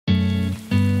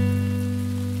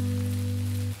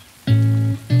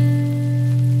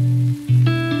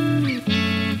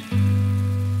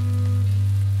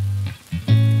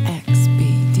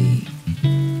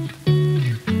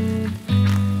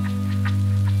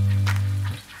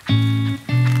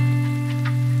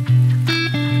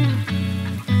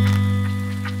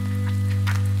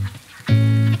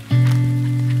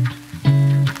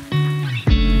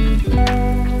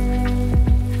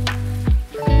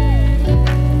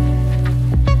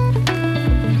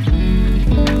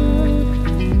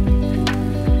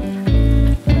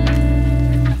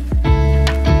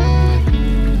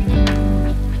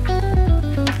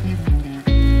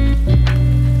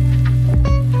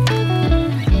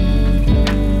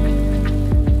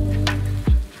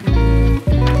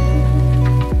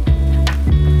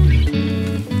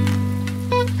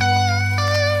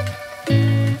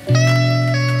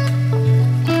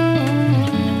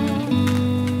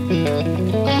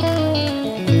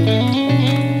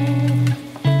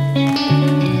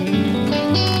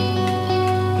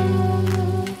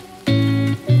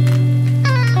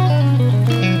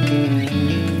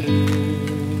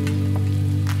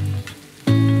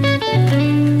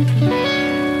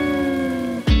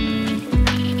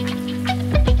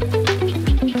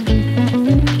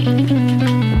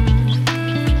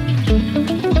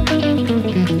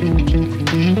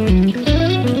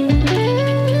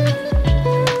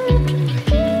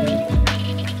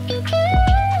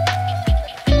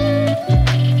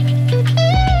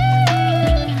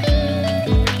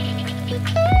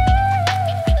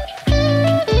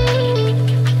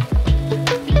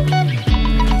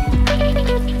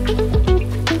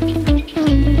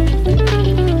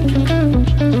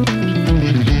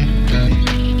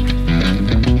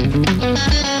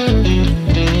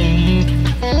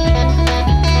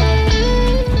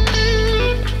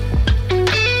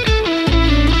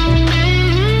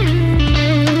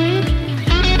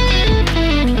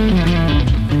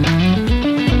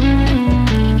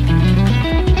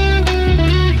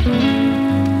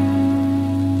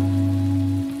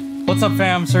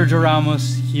Sergio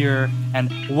Ramos here, and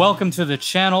welcome to the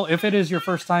channel. If it is your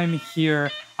first time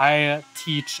here, I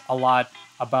teach a lot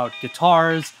about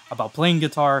guitars, about playing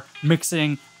guitar,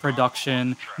 mixing,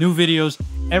 production, new videos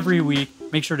every week.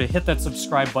 Make sure to hit that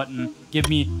subscribe button, give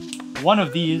me one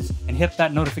of these, and hit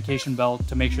that notification bell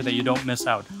to make sure that you don't miss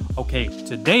out. Okay,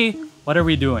 today, what are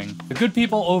we doing? The good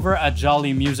people over at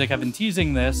Jolly Music have been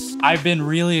teasing this. I've been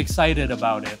really excited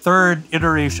about it. Third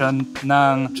iteration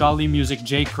ng Jolly Music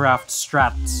JCraft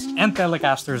Strats and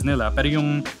Telecasters nila. Pero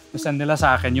yung nasend nila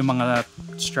sa akin yung mga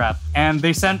Strat. And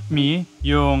they sent me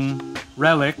yung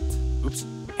Relic,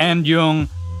 and yung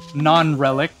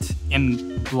non-Relic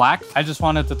in black. I just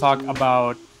wanted to talk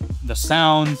about the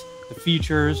sounds, the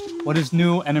features, what is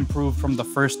new and improved from the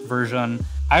first version.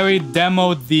 I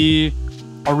demoed the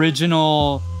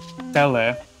original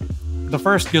Tele. The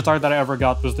first guitar that I ever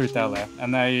got was their Tele,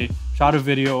 and I shot a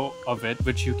video of it,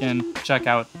 which you can check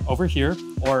out over here,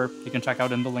 or you can check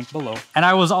out in the link below. And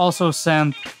I was also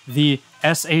sent the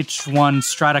SH1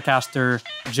 Stratocaster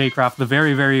JCraft, the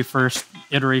very first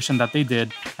iteration that they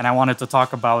did, and I wanted to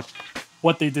talk about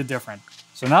what they did different.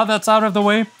 So now that's out of the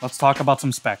way, let's talk about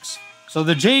some specs. So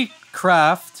the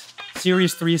JCraft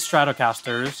Series 3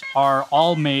 Stratocasters are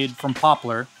all made from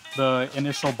poplar. The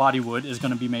initial body wood is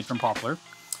going to be made from poplar.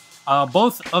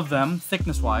 Both of them,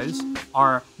 thickness-wise,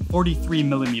 are 43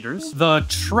 millimeters. The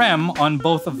trem on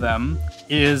both of them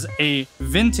is a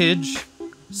vintage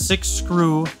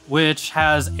 6-screw, which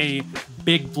has a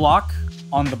big block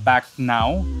on the back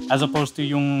now, as opposed to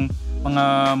yung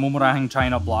mga mumurahing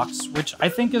China blocks, which I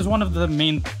think is one of the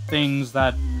main things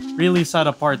that really set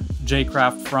apart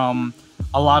JCraft from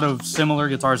a lot of similar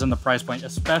guitars in the price point,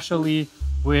 especially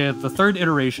with the third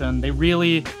iteration. They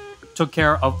really took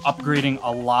care of upgrading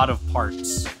a lot of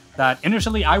parts that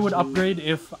initially I would upgrade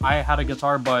if I had a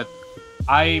guitar, but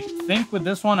I think with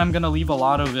this one I'm gonna leave a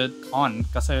lot of it on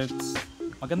kasi it's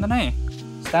maganda na eh.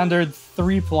 Standard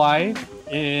 3-ply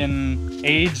in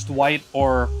aged white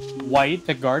or white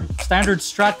pickguard. Standard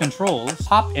Strat controls,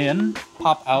 pop in,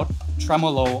 pop out,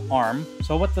 tremolo arm.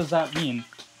 So what does that mean?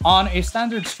 On a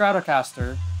standard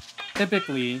Stratocaster,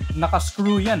 typically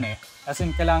naka-screw yan eh. As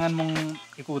in, kailangan mong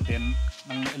ikutin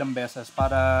ng ilang beses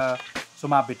para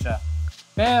sumabit siya.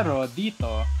 Pero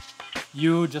dito,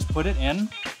 you just put it in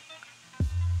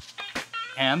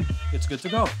and it's good to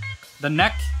go. The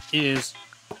neck is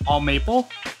all maple.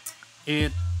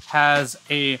 It has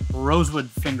a rosewood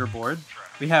fingerboard.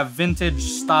 We have vintage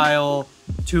style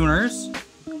tuners,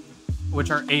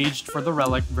 which are aged for the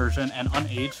Relic version and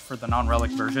unaged for the non-Relic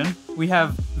version. We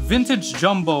have vintage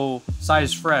jumbo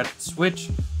size frets, which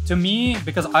to me,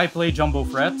 because I play jumbo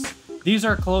frets, these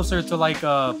are closer to like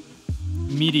a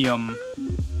medium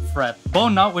fret.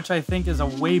 Bone nut, which I think is a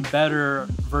way better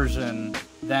version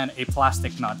than a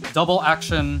plastic nut. Double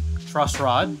action truss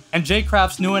rod. And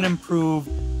JCraft's new and improved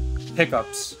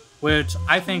pickups, which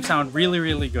I think sound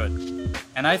really good.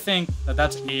 And I think that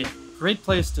that's a great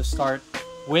place to start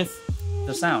with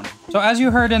the sound. So as you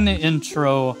heard in the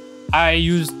intro, I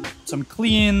used some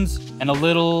cleans and a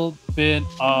little bit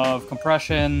of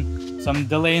compression, some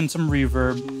delay and some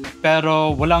reverb,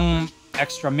 pero walang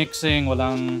extra mixing,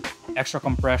 walang extra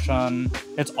compression.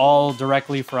 It's all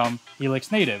directly from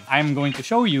Helix Native. I'm going to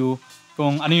show you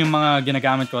kung ano yung mga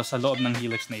ginagamit ko sa loob ng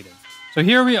Helix Native. So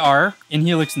here we are in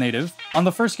Helix Native. On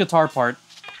the first guitar part,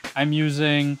 I'm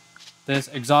using this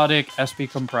exotic SP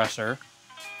compressor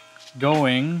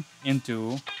going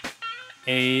into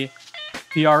a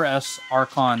PRS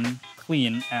Archon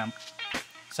clean amp,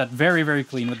 set very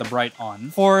clean with the bright on.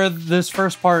 For this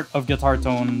first part of guitar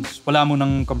tones, wala mo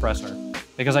ng compressor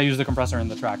because I used the compressor in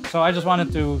the track. So I just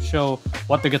wanted to show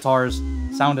what the guitars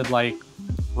sounded like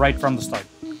right from the start.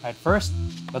 Alright, first,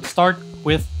 let's start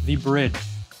with the bridge.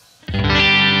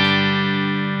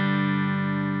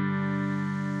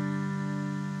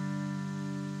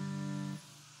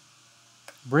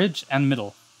 Bridge and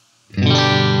middle.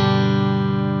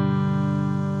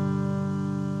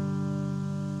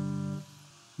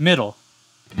 Middle.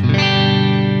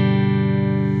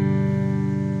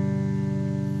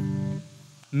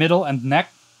 Middle and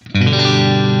neck.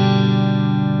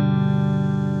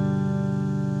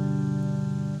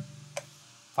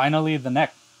 Finally, the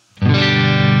neck.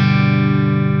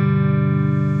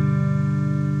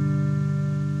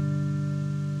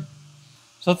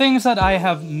 So things that I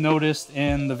have noticed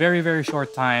in the very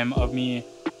short time of me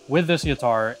with this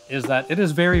guitar is that it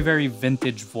is very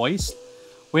vintage voiced,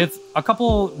 with a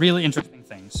couple really interesting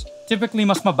things. Typically,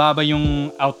 mas mababa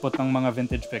yung output ng mga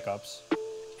vintage pickups.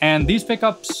 And these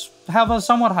pickups have a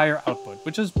somewhat higher output,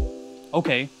 which is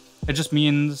okay. It just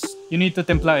means you need to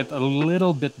timpla it a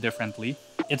little bit differently.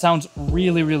 it sounds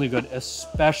really, really good,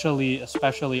 especially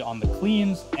on the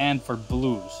cleans and for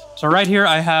blues. So right here,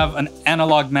 I have an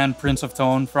Analog Man Prince of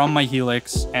Tone from my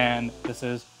Helix, and this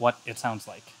is what it sounds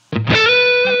like.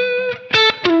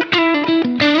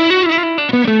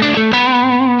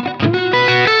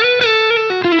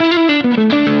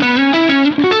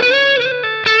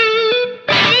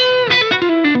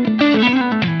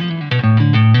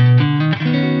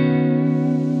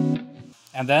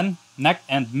 And then neck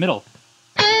and middle.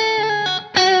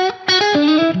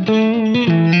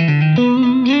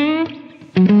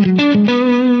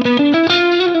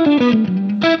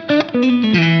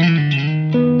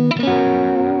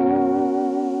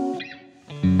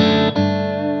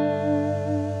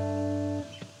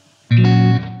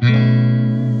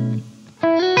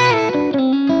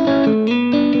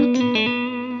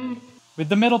 With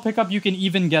the middle pickup, you can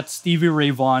even get Stevie Ray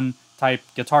Vaughan type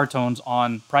guitar tones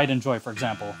on Pride and Joy, for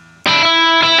example.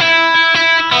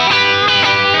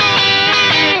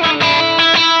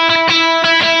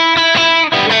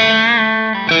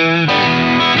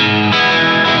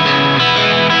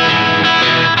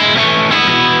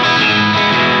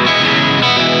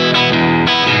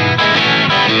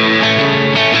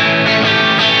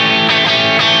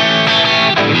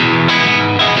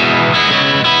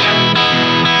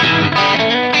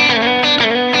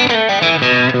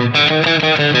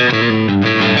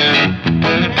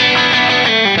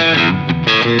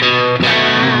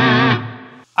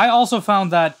 I also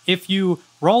found that if you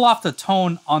roll off the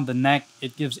tone on the neck,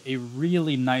 it gives a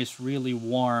really nice, really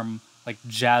warm, like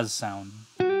jazz sound.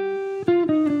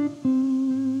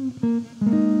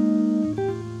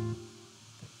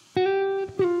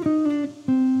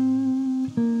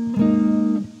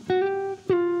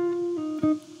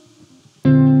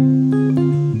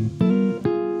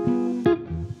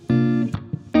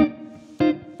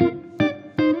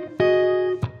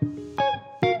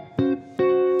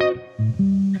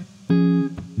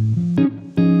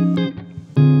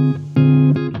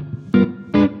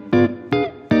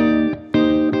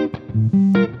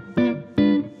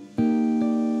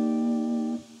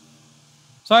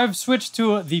 So I've switched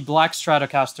to the black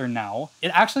Stratocaster now.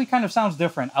 It actually kind of sounds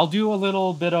different. I'll do a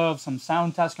little bit of some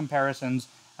sound test comparisons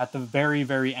at the very,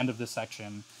 very end of this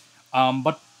section.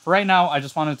 But for right now, I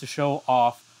just wanted to show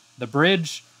off the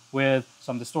bridge with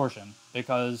some distortion,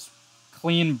 because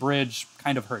clean bridge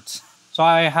kind of hurts. So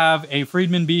I have a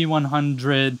Friedman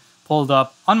B100 pulled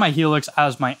up on my Helix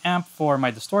as my amp for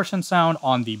my distortion sound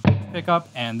on the pickup,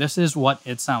 and this is what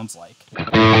it sounds like.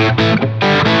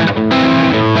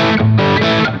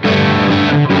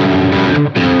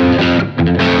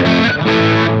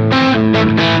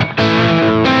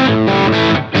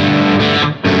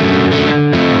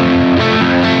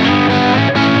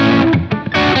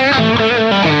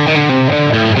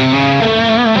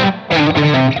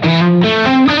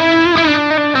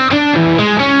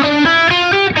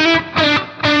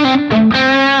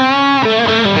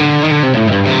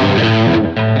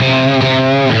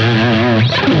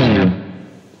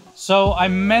 So I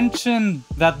mentioned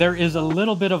that there is a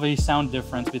little bit of a sound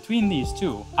difference between these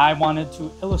two. I wanted to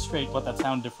illustrate what that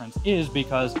sound difference is,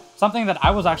 because something that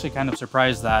I was actually kind of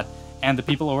surprised at, and the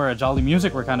people over at Jolly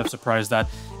Music were kind of surprised at,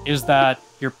 is that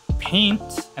your paint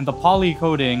and the poly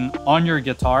coating on your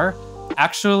guitar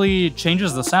actually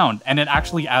changes the sound, and it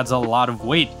actually adds a lot of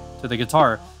weight to the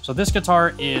guitar. So this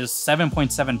guitar is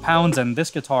 7.7 pounds and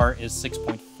this guitar is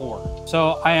 6.4.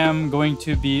 So I am going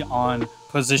to be on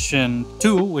position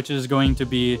 2, which is going to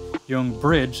be yung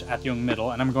bridge at yung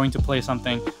middle, and I'm going to play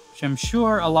something which I'm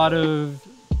sure a lot of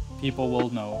people will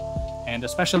know, and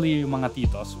especially mga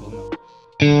titos will know.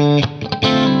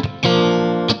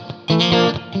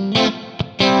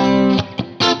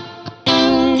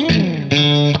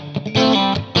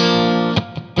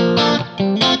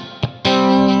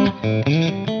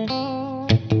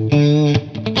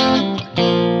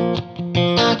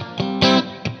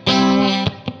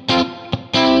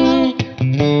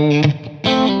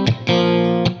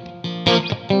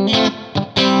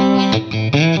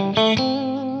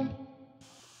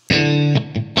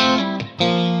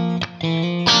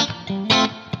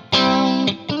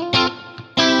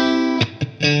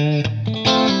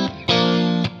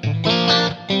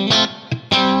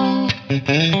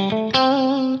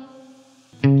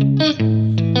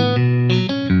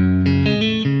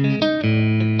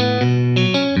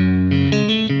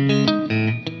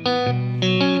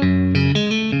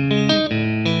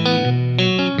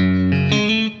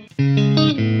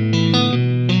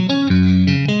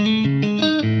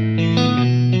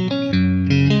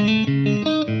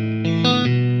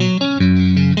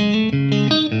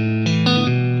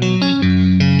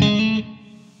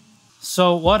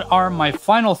 So what are my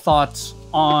final thoughts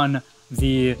on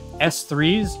the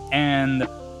S3s and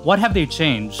what have they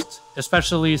changed?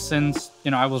 Especially since,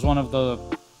 you know, I was one of the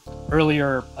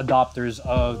earlier adopters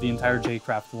of the entire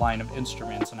JCraft line of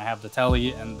instruments, and I have the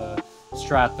Tele and the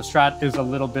Strat. The Strat is a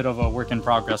little bit of a work in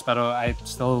progress, but I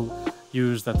still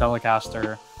use the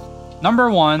Telecaster.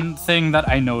 Number one thing that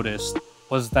I noticed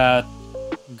was that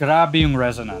grabe yung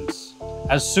resonance.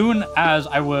 As soon as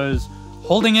I was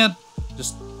holding it,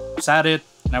 just sat it,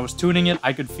 and I was tuning it,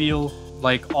 I could feel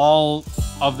like all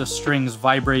of the strings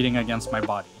vibrating against my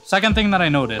body. Second thing that I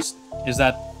noticed is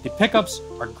that the pickups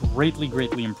are greatly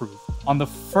improved. On the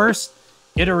first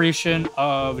iteration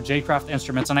of JCraft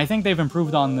instruments, and I think they've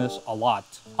improved on this a lot.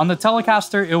 On the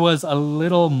Telecaster, it was a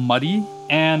little muddy,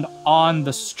 and on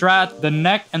the Strat, the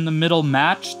neck and the middle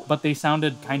matched, but they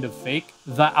sounded kind of fake.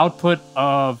 The output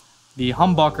of the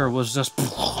humbucker was just,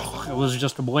 it was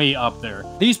just way up there.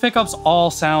 These pickups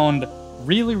all sound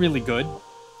really good.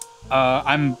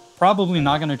 I'm probably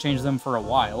not going to change them for a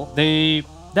while. They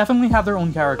definitely have their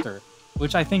own character,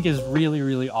 which I think is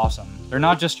really awesome. They're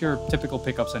not just your typical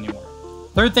pickups anymore.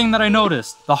 Third thing that I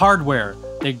noticed, the hardware.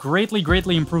 They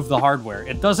greatly improved the hardware.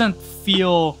 It doesn't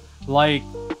feel like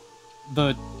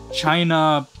the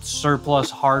China surplus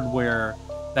hardware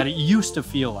that it used to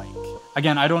feel like.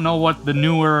 Again, I don't know what the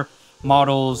newer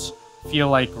models feel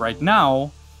like right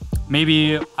now.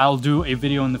 Maybe I'll do a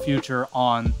video in the future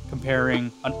on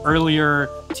comparing an earlier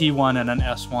T1 and an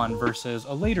S1 versus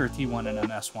a later T1 and an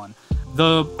S1.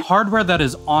 The hardware that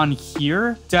is on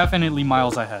here, definitely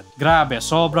miles ahead. Grabe,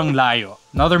 sobrang layo.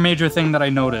 Another major thing that I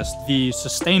noticed, the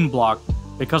sustain block.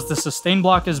 Because the sustain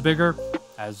block is bigger,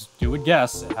 as you would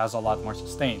guess, it has a lot more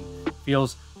sustain.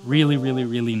 Feels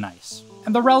really nice.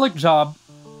 And the Relic job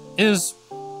is,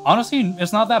 honestly,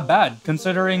 it's not that bad,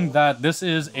 considering that this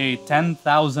is a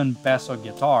 10,000 peso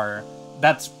guitar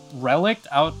that's Relic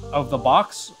out of the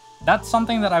box. That's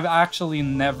something that I've actually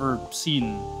never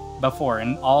seen before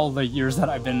in all the years that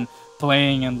I've been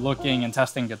playing and looking and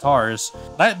testing guitars.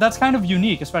 That's kind of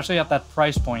unique, especially at that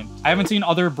price point. I haven't seen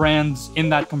other brands in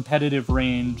that competitive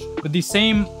range with the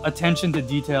same attention to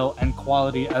detail and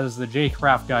quality as the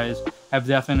JCraft guys have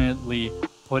definitely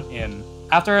put in.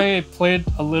 After I played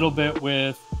a little bit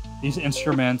with these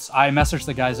instruments, I messaged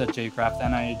the guys at JCraft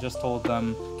and I just told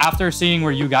them, after seeing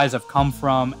where you guys have come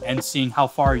from and seeing how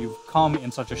far you've come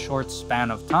in such a short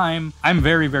span of time, I'm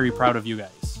very proud of you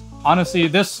guys. Honestly,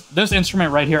 this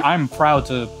instrument right here, I'm proud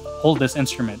to hold this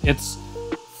instrument. It's,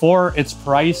 for its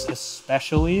price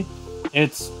especially,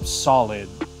 it's solid.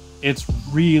 It's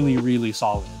really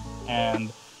solid.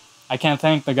 And I can't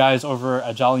thank the guys over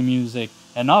at Jolly Music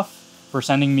enough for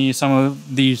sending me some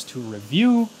of these to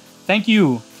review. Thank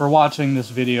you for watching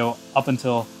this video up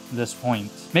until this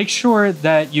point. Make sure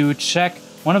that you check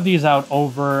one of these out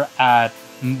over at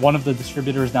one of the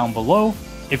distributors down below.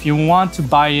 If you want to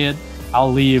buy it,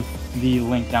 I'll leave the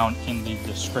link down in the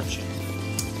description.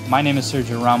 My name is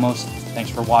Sergio Ramos. Thanks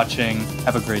for watching.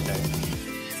 Have a great day.